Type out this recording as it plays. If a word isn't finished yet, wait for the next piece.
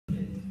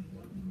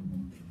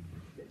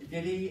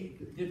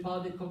Did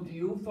Father come to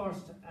you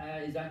first?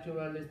 Is that your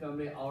earliest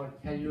memory, or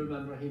can you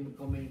remember him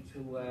coming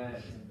to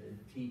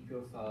teach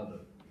your father?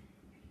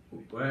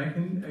 Well, I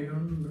can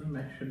remember him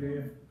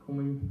actually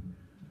coming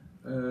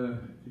to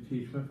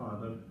teach my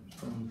father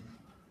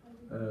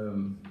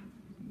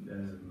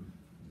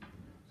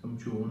some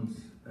tunes,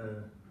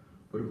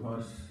 but of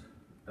course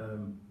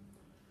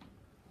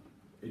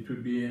it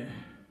would be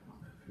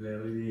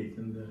fairly late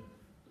in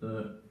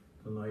the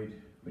night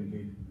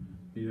when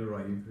he'd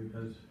arrive,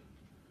 because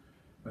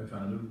my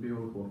father would be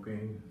out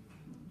working,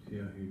 so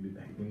he'd be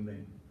back in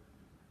then.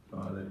 So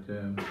that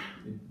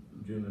it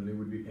generally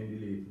would be kind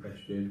of late at that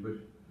stage, but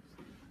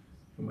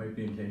we might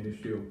be intending to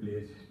stay up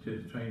late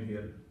to try and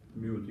hear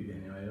music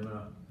anyway, I don't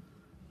know.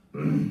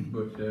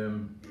 But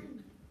of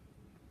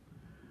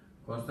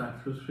course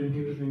that was when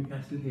he was in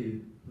Castle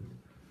Hill.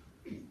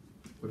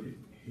 But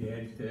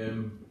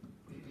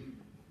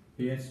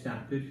he had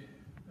started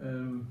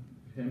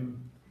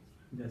him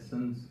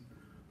lessons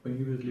when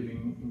he was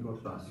living in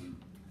Goslas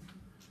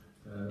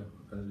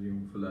as a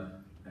young fella,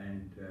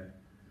 and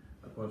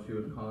of course he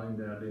was calling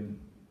there in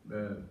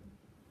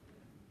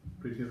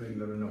pretty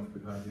regular enough,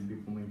 because he'd be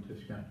coming to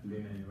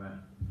Scotland anyway,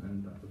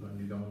 and that was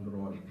only down the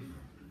road,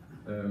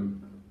 a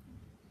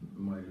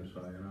mile or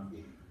so, you know.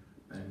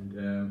 And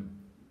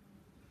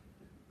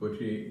but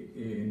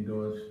in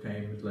those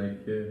times,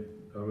 like there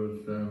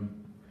was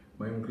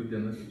my uncle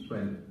Dennis as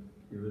well.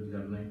 He was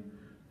learning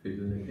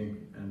fiddle, I think,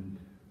 and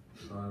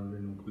our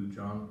Uncle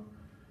John.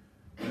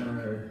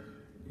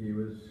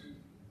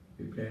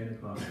 He played a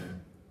class,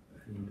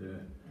 and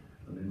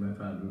then my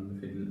father on the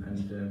fiddle,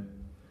 and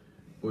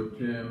but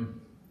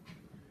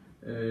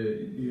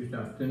he used to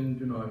often,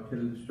 tell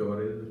the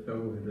stories of how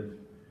that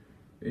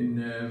in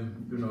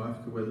if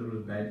the weather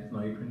was bad at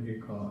night, when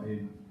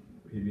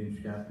he'd been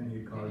scouting,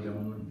 he'd call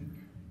down, and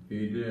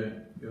he'd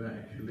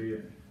actually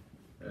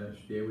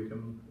stay with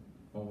him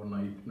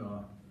overnight.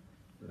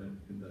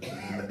 That's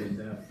what I did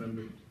that for him.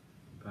 But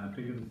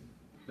Patrick and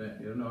that,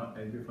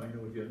 I'd be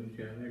finding out here in the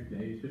chair next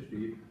day, he's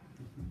asleep,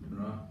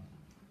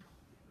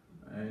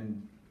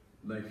 and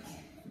like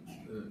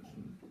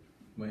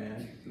my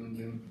aunt and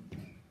then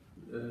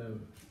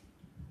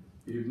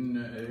even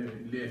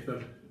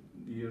later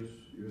years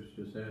used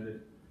to say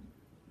that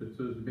this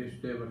was the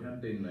best they ever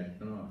had been, like,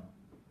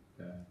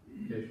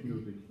 best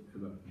music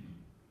ever.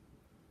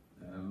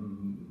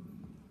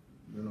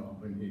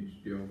 When he'd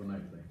stay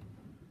overnight, like,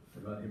 I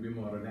thought he'd be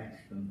more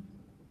relaxed, and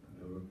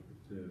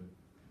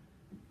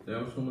there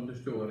were some of the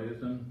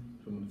stories and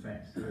some of the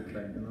facts of it,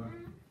 like,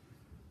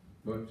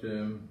 but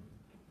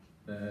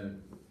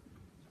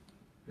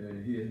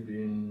he had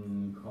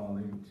been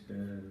calling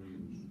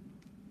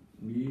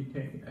me.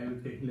 I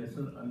was taking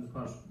lessons, and of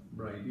course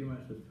Bridie, my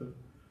sister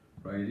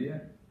Bridie,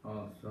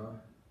 also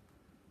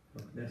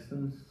took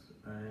lessons,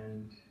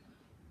 and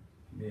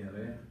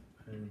Mary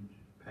and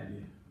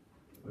Paddy.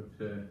 But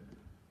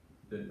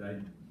I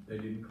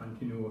didn't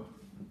continue.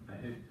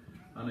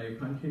 I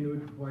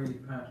continued while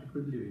Patrick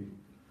was living.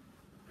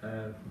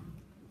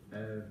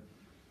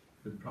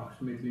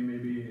 Approximately,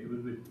 maybe it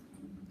was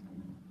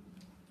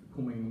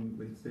coming,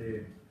 let's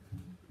say,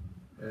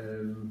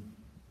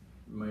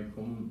 might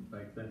come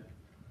like that.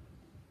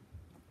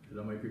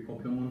 There might be a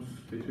couple of months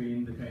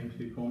between the times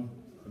he'd come,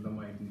 or there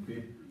mightn't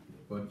be.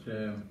 But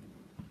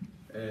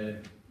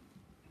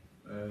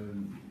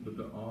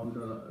all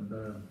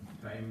the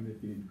time that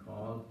he'd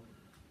call,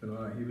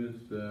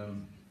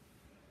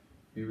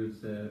 he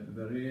was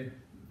very,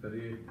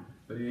 very,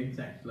 very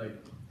exact, like,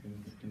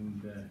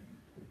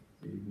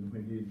 even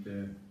when he'd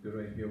be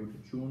writing out a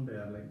tune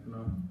there, like,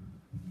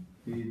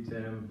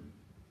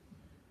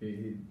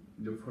 he'd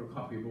look for a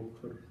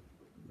copybook,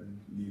 and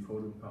leaf out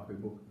of a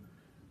copybook,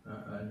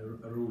 and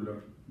a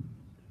ruler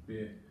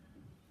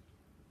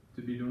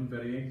to be done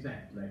very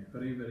exact, like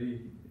very,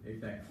 very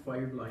exact.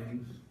 5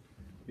 lines,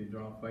 he'd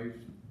draw 5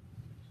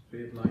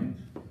 straight lines,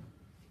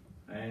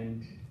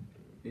 and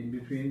in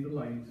between the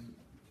lines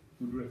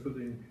would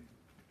represent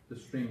the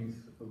strings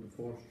of the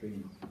 4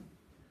 strings.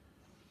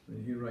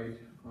 And he write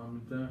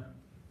on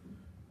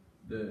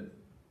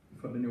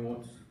for the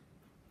notes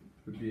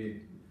would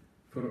be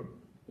for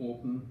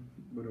open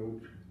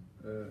without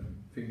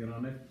finger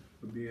on it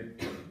would be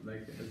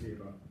like a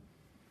 0,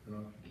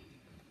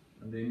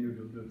 and then you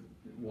do the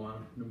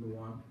number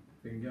 1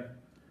 finger,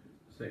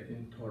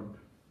 second, third,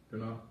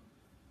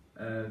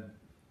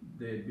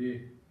 they'd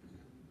be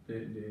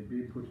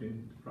put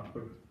in the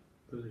proper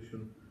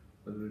position,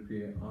 whether it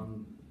be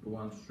on the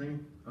 1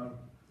 string or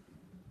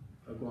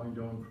going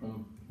down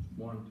from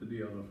one to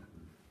the other.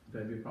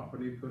 They'd be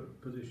properly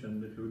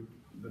positioned. It would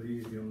very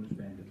easy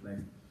understand it,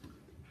 like.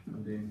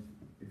 And then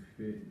if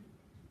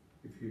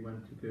he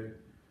wanted to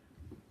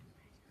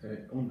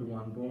under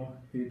 1 bow,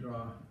 he'd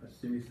draw a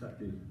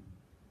semicircle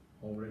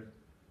over it,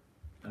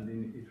 and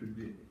then it would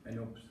be an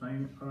up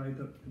sign or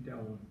either a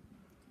down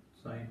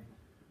sign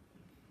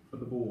for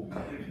the bow.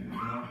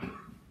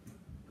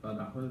 So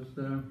that was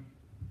the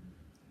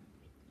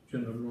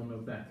general run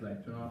of that,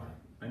 like,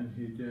 and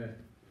he'd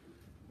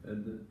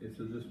it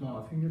was a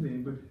small finger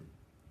then, but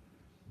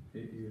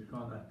he was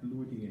called that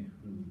loading,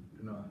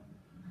 you know.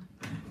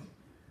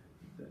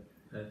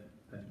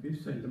 That be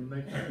seldom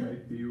like that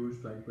might be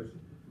used like, but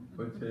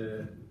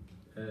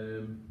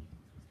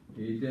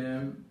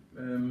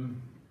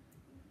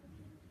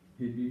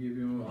he'd be giving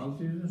you all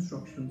these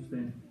instructions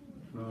then,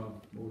 you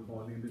know, about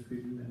holding the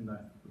fiddle and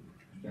that.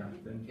 Yeah.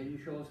 Then can you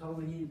show us how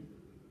he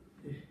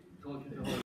taught you to hold?